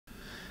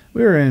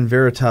We're in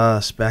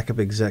Veritas Backup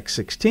Exec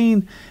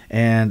 16,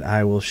 and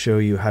I will show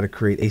you how to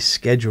create a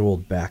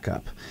scheduled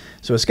backup.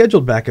 So a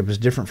scheduled backup is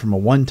different from a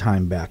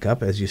one-time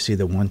backup, as you see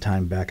the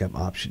one-time backup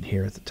option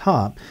here at the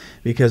top,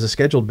 because a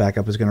scheduled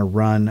backup is going to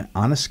run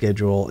on a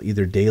schedule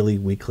either daily,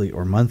 weekly,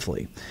 or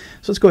monthly.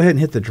 So let's go ahead and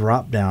hit the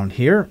drop down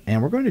here,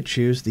 and we're going to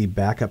choose the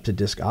backup to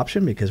disk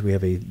option because we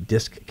have a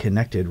disk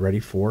connected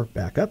ready for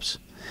backups.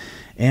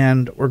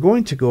 And we're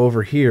going to go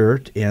over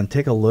here and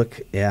take a look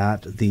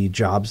at the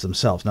jobs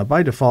themselves. Now,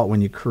 by default,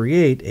 when you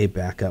create a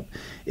backup,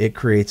 it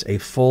creates a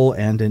full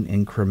and an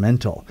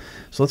incremental.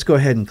 So let's go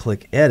ahead and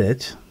click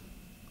Edit,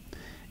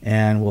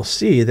 and we'll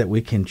see that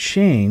we can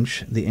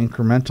change the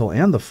incremental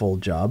and the full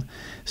job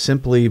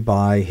simply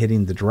by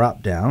hitting the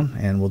drop down,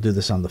 and we'll do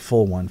this on the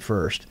full one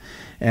first.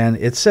 And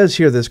it says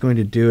here that it's going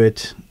to do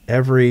it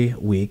every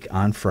week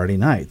on Friday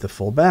night, the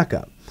full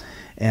backup.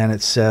 And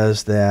it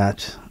says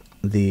that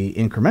the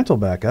incremental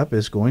backup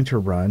is going to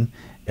run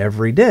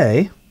every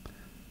day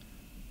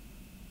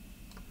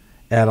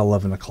at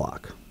 11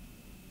 o'clock.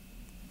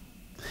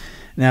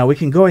 Now we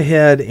can go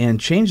ahead and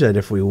change that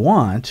if we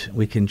want.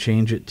 We can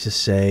change it to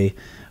say,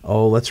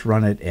 oh, let's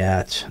run it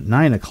at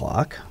 9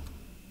 o'clock.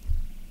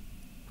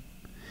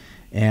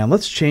 And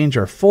let's change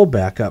our full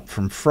backup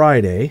from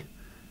Friday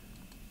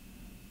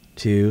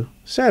to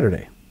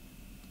Saturday.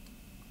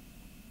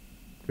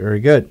 Very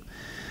good.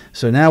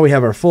 So now we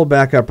have our full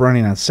backup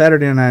running on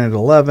Saturday night at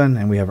 11,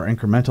 and we have our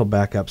incremental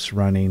backups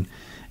running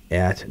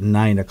at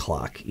 9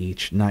 o'clock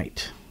each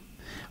night.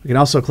 We can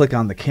also click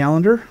on the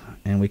calendar,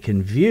 and we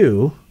can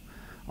view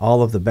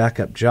all of the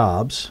backup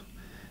jobs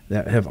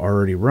that have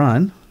already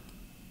run.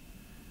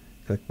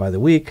 Click by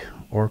the week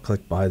or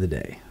click by the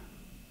day.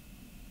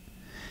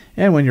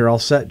 And when you're all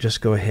set,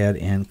 just go ahead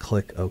and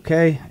click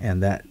OK,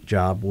 and that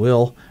job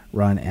will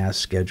run as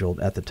scheduled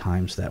at the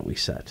times that we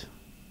set.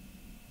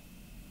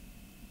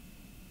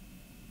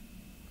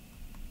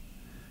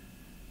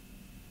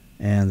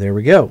 And there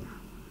we go.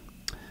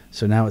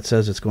 So now it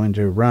says it's going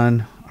to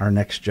run our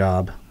next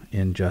job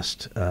in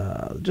just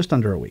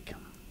under a week.